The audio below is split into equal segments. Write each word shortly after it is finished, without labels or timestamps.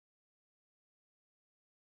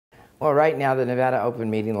Well, right now, the Nevada open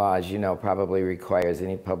meeting law, as you know, probably requires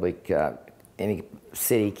any public, any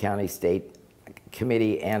city, county, state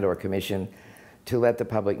committee and or commission to let the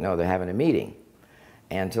public know they're having a meeting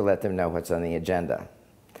and to let them know what's on the agenda.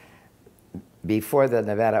 Before the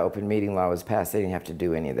Nevada open meeting law was passed, they didn't have to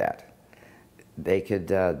do any of that. They could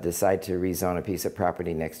decide to rezone a piece of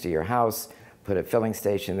property next to your house, put a filling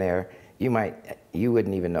station there. You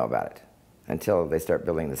wouldn't even know about it until they start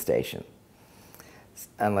building the station,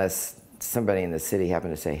 unless somebody in the city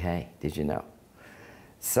happened to say, hey, did you know?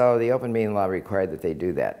 So the open meeting law required that they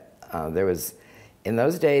do that. In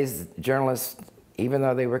those days, journalists, even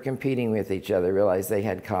though they were competing with each other, realized they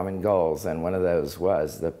had common goals, and one of those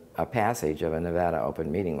was a passage of a Nevada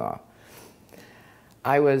open meeting law.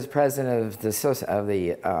 I was president of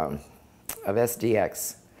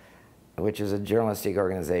SDX, which is a journalistic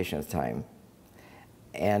organization at the time,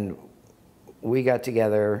 and we got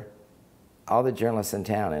together, all the journalists in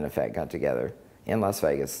town, in effect, got together in Las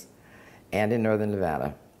Vegas and in Northern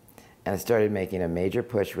Nevada, and started making a major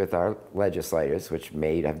push with our legislators, which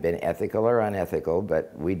may have been ethical or unethical,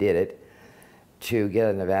 but we did it, to get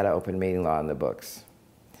a Nevada open meeting law in the books.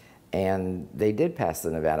 And they did pass the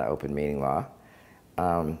Nevada open meeting law.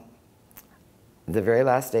 The very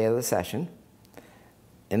last day of the session,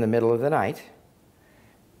 in the middle of the night,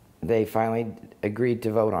 they finally agreed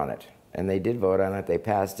to vote on it. And they did vote on it, they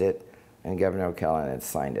passed it, and Governor O'Callaghan had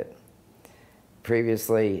signed it.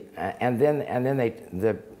 Previously, and then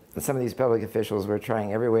some of these public officials were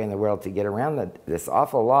trying every way in the world to get around this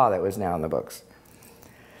awful law that was now in the books.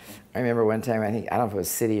 I remember one time, I don't know if it was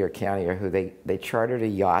city or county or who, they chartered a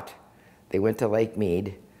yacht, they went to Lake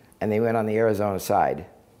Mead, and they went on the Arizona side,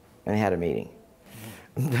 and they had a meeting.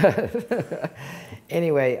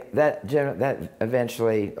 Anyway, that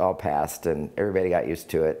eventually all passed, and everybody got used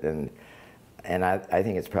to it, and I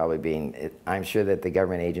think it's probably I'm sure that the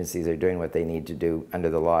government agencies are doing what they need to do under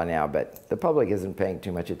the law now, but the public isn't paying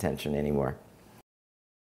too much attention anymore.